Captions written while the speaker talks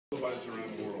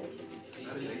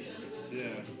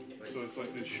Yeah. So it's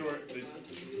like this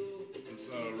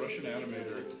Russian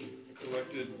animator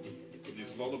collected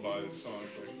these lullaby songs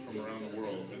like from around the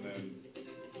world, and then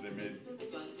they made,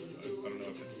 I don't know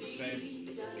if it's the same,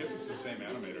 I guess it's the same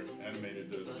animator, animated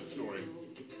the story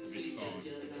of each song.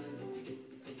 Yeah.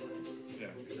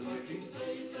 Yeah,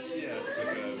 it's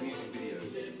like a music video.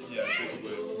 Yeah,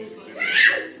 basically a music video.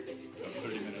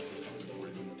 30 minutes or something,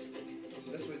 40 minutes.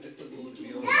 So that's why this doesn't need to be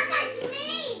on.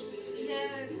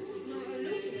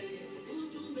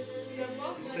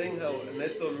 You're saying how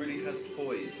Nestan really has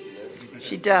poise, you know?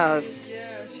 She does.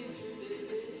 Yeah,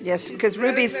 yes, because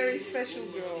Ruby's very special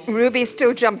girl. Ruby's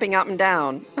still jumping up and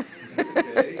down.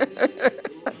 Okay.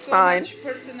 That's fine.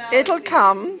 It'll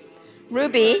come.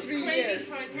 Ruby, Craving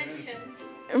for attention.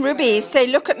 Ruby, say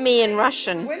look at me in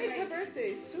Russian. When is her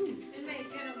birthday? Soon. In May,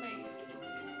 10 of May.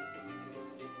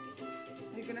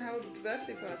 You're gonna have a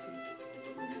birthday party.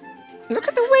 Look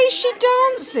at the way she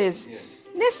dances.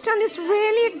 Nestan is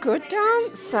really a good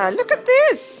dancer. Look at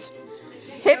this.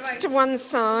 Hips to one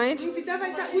side. Ruby,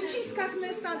 давай, учись, как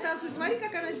Nestan танцует. Смотри,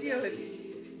 как она делает.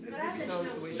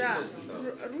 Да,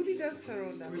 Ruby does her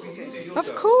own dance. Okay.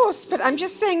 Of course, but I'm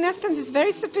just saying Nestan's is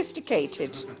very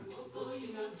sophisticated.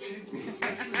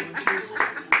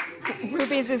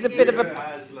 Ruby's is a bit of a...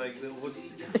 Has like the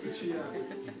what's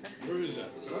Where is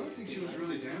that? I don't think she was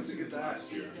really dancing at that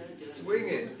year.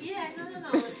 swinging. Yeah, no.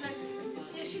 It's like,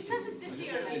 yeah, she started this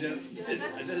year. Like,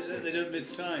 They don't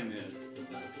miss time yet.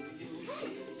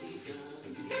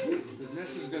 Because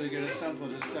Nessa's going to get a thump on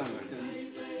the stomach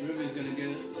and Ruby's going to get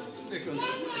a stick on the...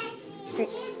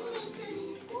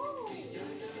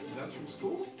 That's from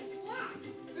school?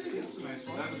 Hey, that's a nice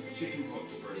one. That was the chicken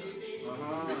pox for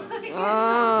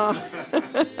Oh.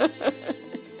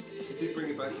 She did bring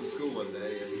it back from school one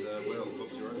day and, well,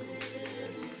 Bob's your uncle.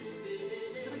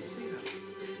 Did I see that?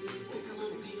 Look at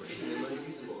that expression in my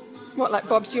music. What, like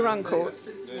Bob's your uncle? I've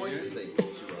said it twice today,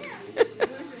 Bob's your uncle.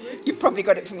 You probably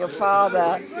got it from your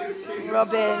father.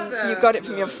 Robin, you got it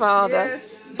from your father.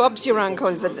 Yes. Bob's your uncle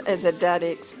is a daddy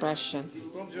expression.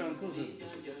 Bob's your uncle's a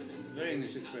very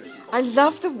English expression. I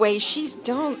love the way she's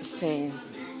dancing.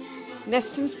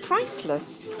 Nestan's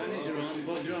priceless. Danny's your aunt,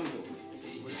 Bob's your uncle.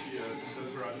 When she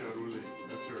does Raja Ruli,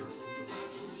 that's her.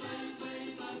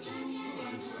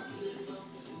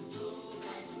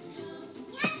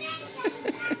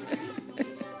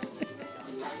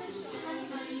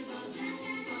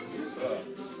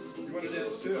 You want to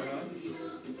dance too, huh?